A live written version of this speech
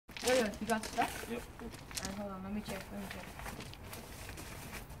Alright, you got stuff? Yep. Alright, hold on. Let me check.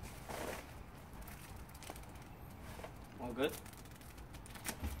 All good?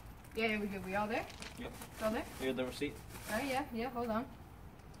 Yeah, we good. We all there? Yep. All there? Here's the receipt. Alright, yeah. Hold on.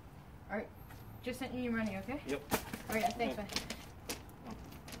 Alright. Just sent you your money, okay? Yep. Alright, yeah, thanks, man.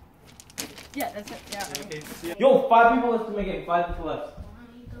 Yeah, that's it. Yeah. Okay. Yo, 5 people left to make it. 5 people left.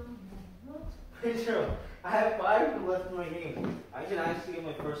 It's true. I have 5 people left in my game. I can actually get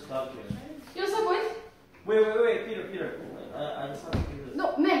my first stop here. Yo, what's up, boys? Wait, Peter. I just have to do this.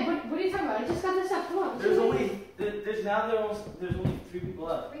 No, man, what are you talking about? I just got this up. Come on. There's only 3 people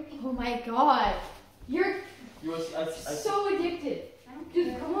left. Oh my god. You're You want? so addicted.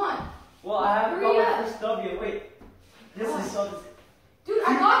 Dude, come on. Well, I haven't Hurry got up. my first W. Wait. This is so. Dude,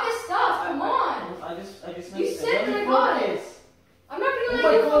 I got this stuff. Come on. I just. You said that I got it. I'm not Oh gonna my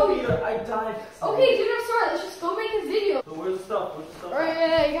let you god, go. Peter! I died. Okay, dude, I'm sorry. Let's just go make this video. So where's the stuff? Alright,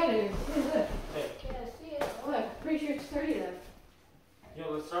 yeah, you got it. Hey. Yeah, see it. Look, pretty sure it's 30 of them. Yo,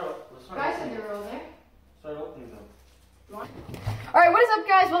 let's start. Guys said they were all there. Start opening them. Alright, what is up,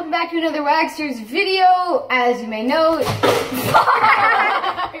 guys? Welcome back to another Wagsters video. As you may know...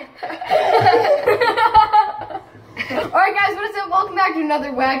 Alright, guys, what is up? Welcome back to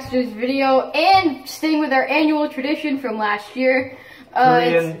another Wagsters video. And staying with our annual tradition from last year.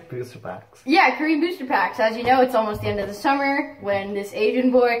 Korean booster packs. Yeah, Korean booster packs. As you know, it's almost the end of the summer when this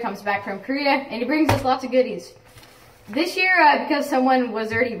Asian boy comes back from Korea. And he brings us lots of goodies. This year, because someone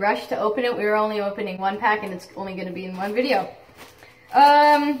was already rushed to open it, we were only opening 1 pack, and it's only going to be in 1 video.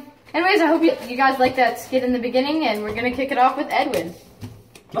 Anyways, I hope you guys like that skit in the beginning, and we're going to kick it off with Edwin.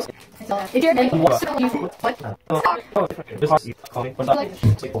 If you're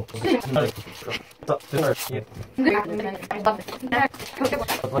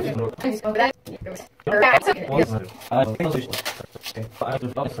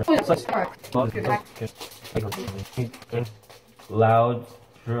Loud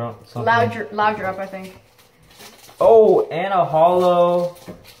drop, I think. Oh, and a hollow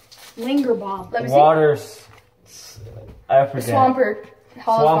Linger Bomb. Let me waters. I forget. Swampert.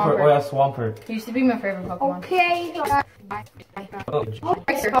 Swampert. Oh yeah, Swampert. He used to be my favorite Pokemon. Okay.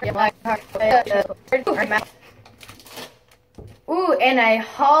 Ooh, and a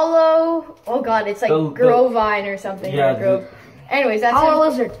hollow. Oh god, it's like Grovine or something. Yeah. Grove. Anyways, that's Hollow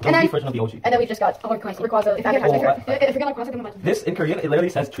Lizard. And then we just got Rayquaza. If I forgot Rayquaza, this in Korean, it literally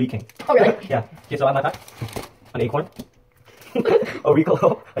says Tree King. Oh really? Yeah. Okay, so I have my pack. An acorn. A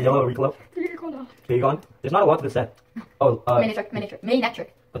Ricola. A yellow Ricola. Bagon. There's not a lot to the set. Oh, Miniatric.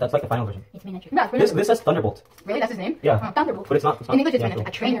 but that's like the final version. It's Miniatric. This says Thunderbolt. Really? That's his name? Yeah. Thunderbolt. But it's not. In English, it's Miniatric.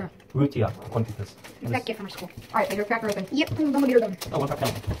 a trainer. Rutia. According to this. It's that gift from our school. Alright, so your cracker open. Yep, I'm gonna get her done. Oh, 1 pack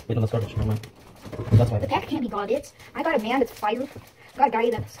down. Wait, no, that's garbage. Never mind. That's why. The pack can't be god. I got a man that's fire. I got a guy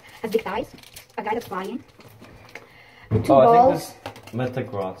that has big thighs. A guy that's flying. 2 balls. I think this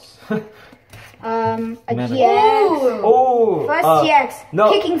Metagross. A Meta. GX. Oh! First GX.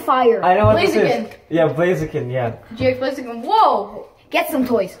 No. Kicking fire. I know what this Blaziken. is. Yeah, Blaziken, yeah. GX Blaziken. Whoa! Get some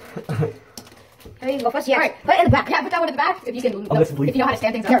toys. There you go. First GX. Alright. Put it in the back. Yeah, put that one in the back if you can. Oh, this is if you know how to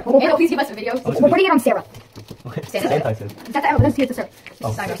stand things Here, up. we'll- And please give us a video. Oh, We're putting it on Sarah. Santa says. Let's see it to Sarah.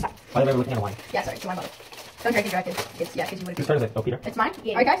 Oh, Sorry. by the way, we're looking at a wine. Yeah, sorry, to my mother. Don't try to direct it. It's, yeah, because you would Whose turn is it? Oh, Peter. It's mine?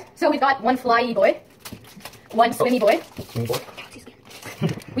 Yeah. Alright, guys. So we've got 1 flyy boy, 1 swimmy boy, Swing boy.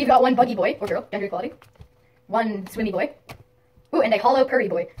 we've got 1 buggy boy, or girl, gender equality, 1 swimmy boy, ooh, and a hollow purry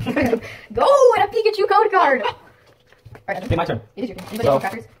boy. Go! And a Pikachu code card! Alright, Okay, my turn. it is your turn. Anybody So- want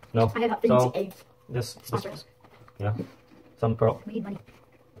crackers? I No. have So, a this, sponsors. yeah. Some pearl. We need money.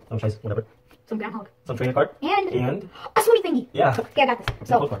 Some chase, whatever. Some groundhog. Some training card. And And, a swimming thingy. yeah. Okay, I got this.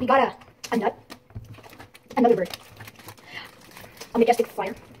 So we got a nut. Another bird. A majestic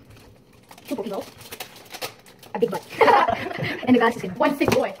flyer. 2 Pokeballs. A big butt. And a galaxy skin. 1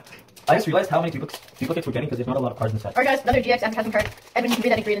 sick boy. I just realized how many duplicates we're getting because there's not a lot of cards in the set. Alright, guys, another GX advertising card. Edwin, you can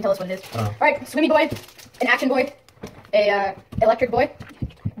read that and read and tell us what it is. Alright, swimmy boy, an action boy, a electric boy,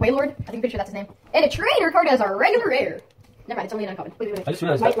 Wailord, I think I'm pretty sure that's his name, and a trainer card as a regular rare. Never mind, it's only an uncommon. Wait. I just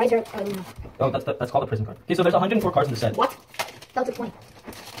realized Why that. is there Oh, that's called a prison card. Okay, so there's 104 cards in the set. what? Delta 20.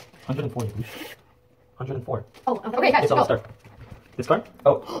 140. 104. Oh, Okay, guys, It's on go. the start. This card?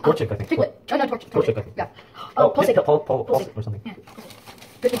 Oh, Torchic, I think. Piglet. Oh, no, Torchic. Torchic, I think. Yeah. Oh, Pulsing. Pulsing or something. Yeah.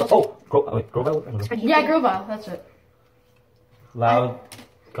 Oh, wait, Grovyle? I don't know. Yeah, Grovyle, that's it. Loud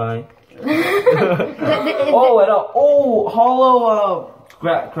guy. Oh, Hollow,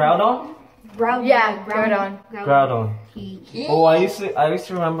 Groudon? Yeah, Groudon. Groudon. Oh, I used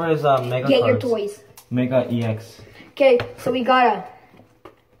to remember his, Mega Get your cards. toys. Mega EX. Okay, so we got a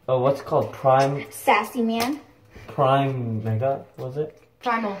Oh, what's it called? Prime sassy man. Mega, was it?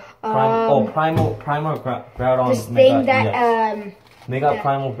 Primal. Primal Groudon. This Mega thing that EX. Mega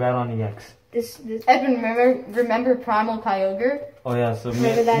Primal Groudon EX. this Edwin, remember Primal Kyogre? Oh yeah, so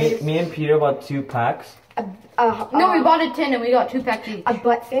Whatever that is. me and Peter bought 2 packs. No, we bought a tin and we got 2 packs each. a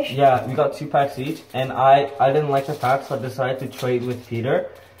buttfish. Yeah, we got 2 packs each, and I didn't like the pack, so I decided to trade with Peter.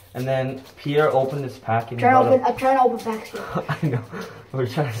 And then Peter opened this pack and he got I'm trying to open packs here. I know. We're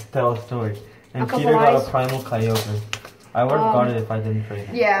trying to tell a story. And A couple Peter got eyes. a Primal Kyogre. I would have got it if I didn't trade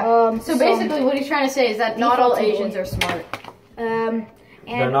it. Yeah. So basically, what he's trying to say is that not all Default Asians are smart. And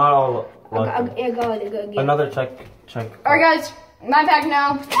They're not all lucky. yeah. Another check. All right, guys, my pack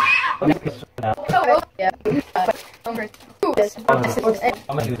now. Oh, yeah. I'm gonna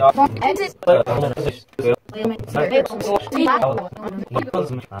do that.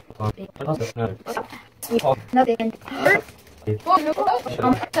 Nothing.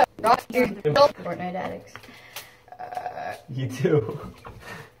 Fortnite addicts. You too.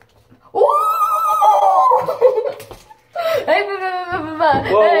 Whoa.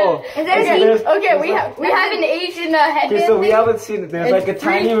 Okay, we have an Asian headband. Okay, so we thing. haven't seen it. There's like a It's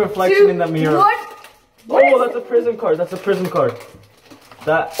 3, tiny reflection 2, in the mirror. What Oh, is that's a prism card. Prism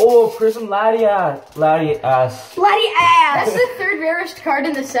Latias. Bloody ass. That's the 3rd rarest card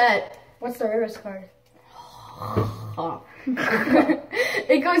in the set. What's the rarest card?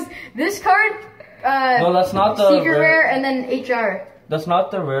 It goes this card, No, that's not the secret rare, and then HR. That's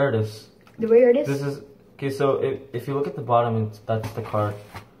not the rarest. The rarest? This is okay. So if you look at the bottom, that's the card.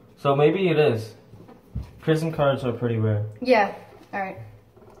 So maybe it is. Prism cards are pretty rare. Yeah. All right.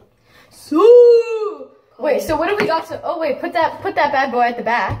 So wait. So what have we got? Oh wait. Put that bad boy at the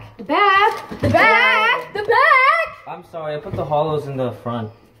back. The back. The back. The back. I'm sorry, I put the hollows in the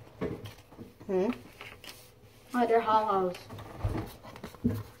front. Oh, they're hollows.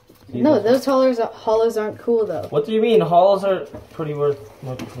 No, those hollows aren't cool though. What do you mean? Hollows are pretty worth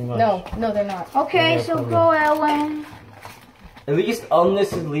pretty much. No, they're not. Okay, Yeah, so probably. go, Ellen. At least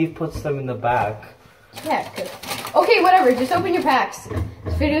Unlisted Leaf puts them in the back. Yeah. Okay, whatever. Just open your packs.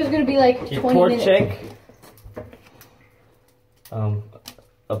 This video is gonna be like Okay, 20 minutes. Torchic.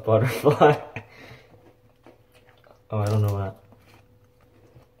 A butterfly. Oh, I don't know that.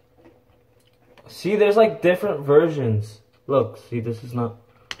 See, there's like different versions. Look, see, this is not.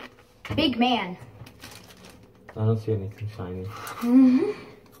 Big man. I don't see anything shiny.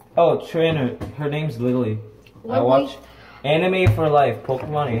 Oh, trainer. Her name's Lily. I Lily? watch Anime for Life.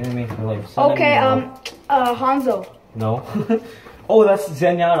 Pokemon Anime for Life. Send Okay, me Hanzo. No. Oh, that's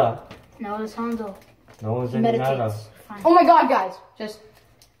Zenyatta. No, it's Hanzo. No, it's He Zenyatta. meditates. Fine. Oh my god, guys. Just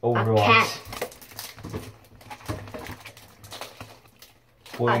Overwatch. cat.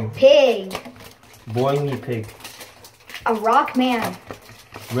 A Boing. pig. Boingy Pig. A rock man.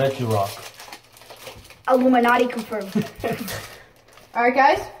 Regirock. Illuminati confirmed. alright,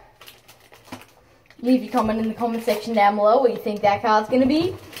 guys. Leave your comment in the comment section down below what you think that card's gonna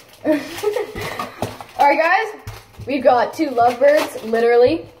be. Alright, guys. We've got 2 lovebirds,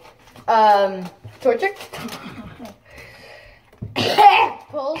 literally. Torchic.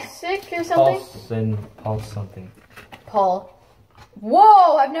 Pulsic or something? Pulse something. Paul.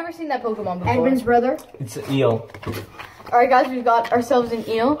 Whoa, I've never seen that Pokemon before. Edmund's brother. It's an eel. Alright, guys, we've got ourselves an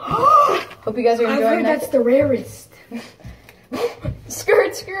eel. Hope you guys are I've enjoying heard that. that's the rarest.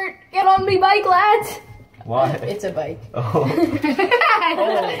 Skirt, skirt, get on me bike, lads. Why? It's a bike. Oh.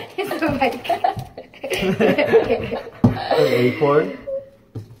 It's a bike. An acorn.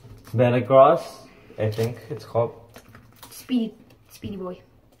 Metagross, I think it's called. Speedy boy.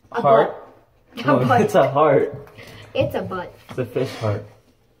 A Heart. butt. No, A butt. it's a heart. It's a butt. It's a fish heart.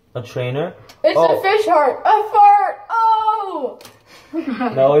 A trainer. It's Oh. a fish heart. A fart. Oh.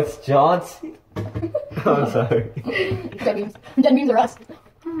 No, it's Johnsy. I'm sorry. Jen beams are us.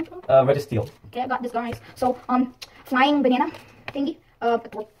 Registeel. Okay, I got this guys. So, flying banana thingy.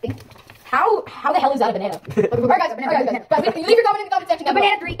 Thing. How the hell is that a banana? Alright guys, banana. Guys, leave your comment in the comment section. A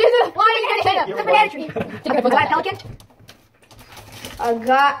banana tree. It's a flying banana. It's a banana tree. I got a pelican. I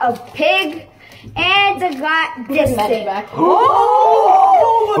got a pig. And I got this Magic thing. back.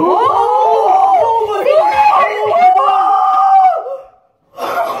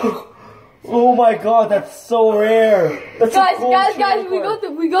 Oh my god, that's so rare. That's a gold Guys, trainer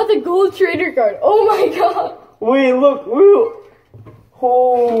we got the gold trader card. Oh my god. Wait, look. Woo.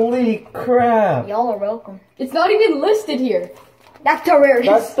 Holy crap. Y'all are welcome. It's not even listed here. That's the rarest.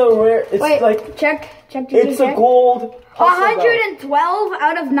 That's the rare. It's Wait, like. check. It's a gold. Hasselblad. 112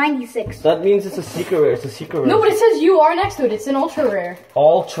 out of 96. That means it's a secret rare. It's a secret rare. No, but it says you are next to it. It's an ultra rare.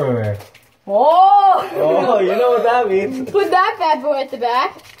 Ultra rare. Oh. Oh, you know what that means. Put that bad boy at the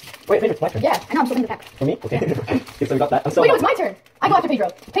back. Wait, it's my turn. Yeah. I know, I'm still in the pack. For me? Okay. Okay, so we got that. I'm still Wait, no, it's my turn. I go after Pedro.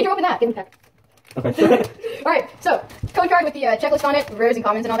 Pedro, open that. Give me the pack. Okay. Alright, so, code card with the checklist on it, rares and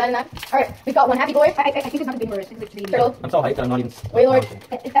commons and all that in that. Alright, we've got one Happy Boy. I think it's not the big words. I think it's the Turtle. I'm so hyped, I'm not even... Wailord.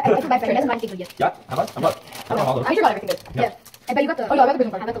 I think my friend doesn't buy anything yet. Yeah, I'm up. I'm all I over. sure got everything good. Yeah. Yeah. I bet you got the. Oh, no, I got the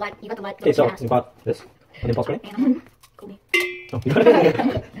prism card. I got the light. You got the light. Okay, so we bought this. An impulse grenade. And Kobe. Oh, you got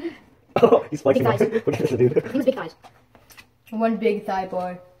it. Oh, he's flexing. Big thighs. Look at this dude. I think it's big thighs. One big thigh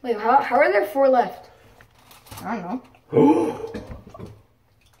boy. Wait, how are there 4 left? I don't know.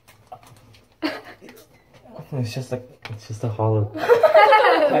 It's just a hollow.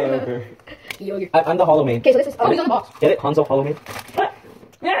 Kyogre. Yogurt. I'm the hollow main. Okay, so this is. Oh, he's on the box. Get it? Hanzo, hollow main.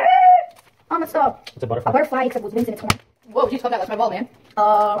 It's a It's a butterfly. butterfly except with wings in its horn. Whoa, you called that. That's my wall, man.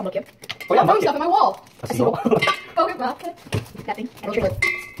 I'm looking. Oh, yeah, I'm throwing stuff at my wall. I see you. Okay, well. That thing. And Okay, it's wait.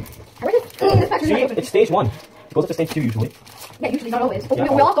 How is it? This pack's See, not open. it's stage 1. It goes up to stage 2 usually. Yeah, usually, not always. Yeah. We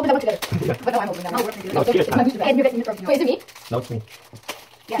all open that one together. Yeah. But no, I'm opening that No, one. we're gonna do No, it. it's It's my booster And bag. you're getting the Wait, is it me? No, it's me.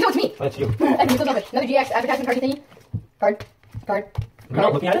 Yeah. No, it's me. Oh, it's you. And we still got it. Another GX advertisement card thingy. Card. You're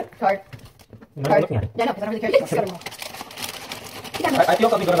not looking at it? Card. You're not looking at it. Yeah, no, because I don't really care. I feel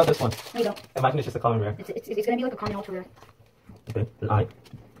something good about this one. No, you don't. Imagine it's just a common rare. It's gonna be like a common ultra rare. Okay, an eye.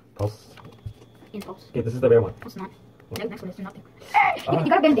 Pulse. Impulse. Okay, this is the rare one. No, it's not. The next one is nothing. You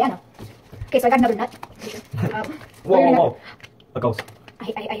got a bandana. Okay, so I got another nut. Whoa. A ghost. I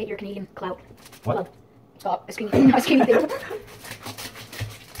hate your Canadian clout. What? Love. Stop. A screaming thing.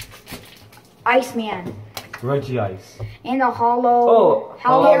 Iceman. Regice. And a hollow. Oh,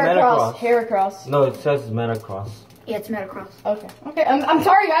 hollow. Metacross. Heracross. No, it says Metacross. Yeah, it's Metacross. Okay. I'm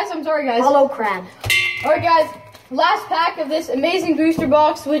sorry, guys. Hollow crab. Alright, guys. Last pack of this amazing booster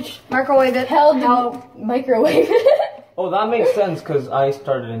box, which Microwave it. held Hello. microwave. Oh, that makes sense because I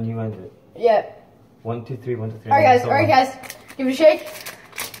started and you ended. Yeah. 1, 2, 3, 1, 2, 3. Alright, guys. Give it a shake.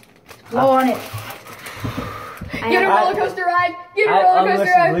 Blow on it. Give it a roller coaster ride. Give it a roller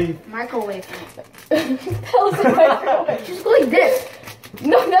coaster ride. Microwave. Hell is a microwave? Just go like this.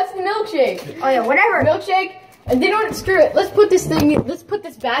 No, that's the milkshake. Oh yeah, whatever. Milkshake. And you know what? Screw it. Let's put this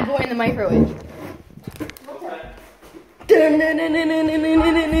bad boy in the microwave. Where's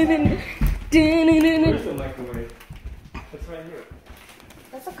the microwave? It's right here.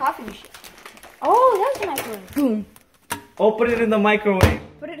 That's a coffee machine. Oh, that's a microwave. Boom. Oh, put it in the microwave.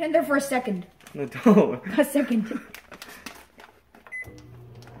 Put it in there for a second. No, don't. A second.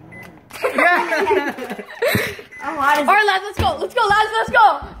 How hot is Alright, lads, let's go. Lads, let's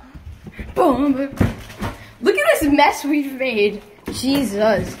go. Boom. Look at this mess we've made.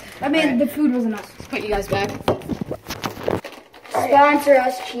 Jesus. I mean, the food wasn't us. Let's put you guys back. Sponsor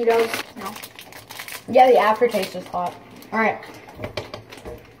us, Cheetos. No. Yeah, the aftertaste is hot. Alright.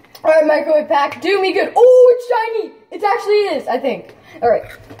 Alright, microwave pack. Do me good. Oh, it's shiny. It actually is, I think. Alright.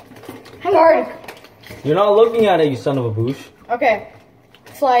 Card. You're not looking at it, you son of a boosh. Okay.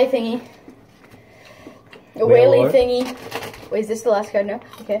 Fly thingy. A Wailord. whaley thingy. Wait, is this the last card? No?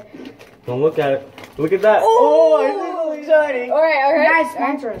 Okay. Don't look at it. Look at that. Oh, I see something shiny. Alright. Guys,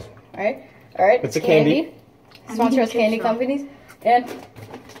 sponsor us. Alright. It's a candy. Sponsor us candy Chip companies. And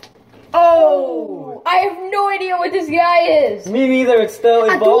oh, I have no idea what this guy is. Me neither. It's still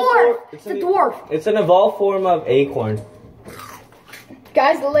A evolved. dwarf. form- It's a dwarf. It's an evolved form of acorn.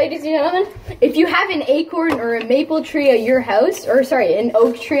 Guys, ladies and gentlemen, if you have an acorn or a maple tree at your house, or sorry, an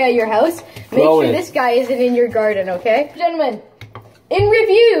oak tree at your house, make Grow sure it. this guy isn't in your garden, okay? Gentlemen, in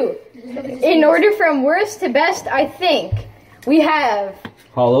review, in order from worst to best, I think, we have,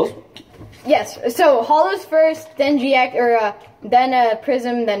 Hollows. yes, so Hollows first, then GX, or then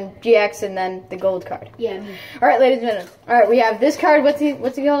Prism, then GX, and then the gold card. Yeah, me. Alright, ladies and gentlemen, alright, we have this card, what's he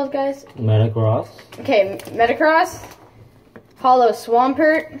called, guys? Metacross. Okay, Metacross, Hollow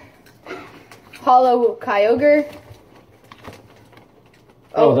Swampert, Hollow Kyogre.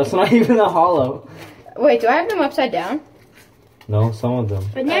 Oh, that's not even a hollow. Wait, do I have them upside down? No, some of them.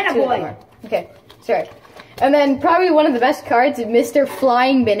 Banana Two of them boy. are. Okay, sorry. And then probably one of the best cards is Mr.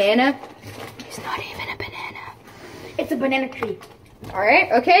 Flying Banana. It's not even a banana. It's a banana tree.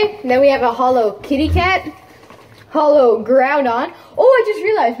 Alright, okay. And then we have a Hollow Kitty Cat, Hollow Groudon. Oh, I just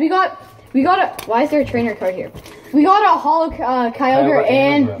realized we got a. Why is there a trainer card here? We got a Hollow Kyogre Kyogre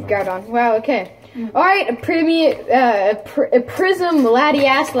and and Groudon. Wow, okay. Alright, a Prism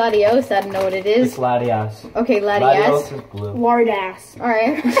Latias Latios. I don't know what it It's is. Latias. Okay, Latios Latias. is blue. Lard ass.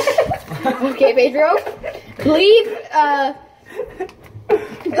 Alright. Okay, Pedro. Bleep,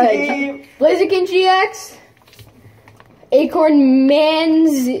 Blaziken GX. Acorn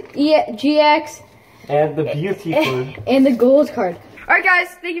Man's GX. And the beauty food. And the gold card. Alright guys,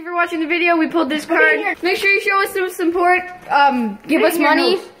 thank you for watching the video. We pulled this card. Make sure you show us some support. Give us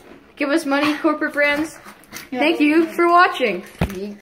money. Give us money, corporate brands. Thank you for watching.